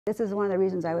This is one of the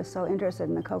reasons I was so interested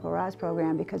in the CoCoRaHS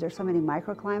program, because there's so many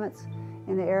microclimates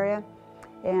in the area,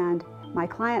 and my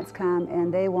clients come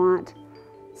and they want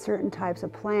certain types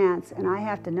of plants, and I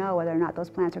have to know whether or not those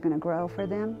plants are going to grow for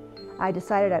them. I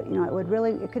decided,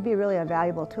 it could be really a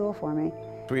valuable tool for me.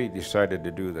 We decided to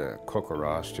do the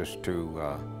CoCoRaHS just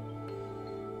to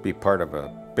be part of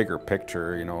a bigger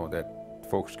picture, that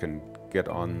folks can get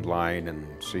online and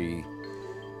see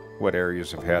what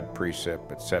areas have had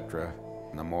precip, etc.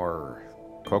 The more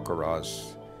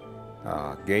CoCoRaHS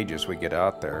gauges we get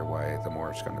out there, the more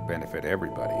it's going to benefit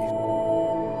everybody.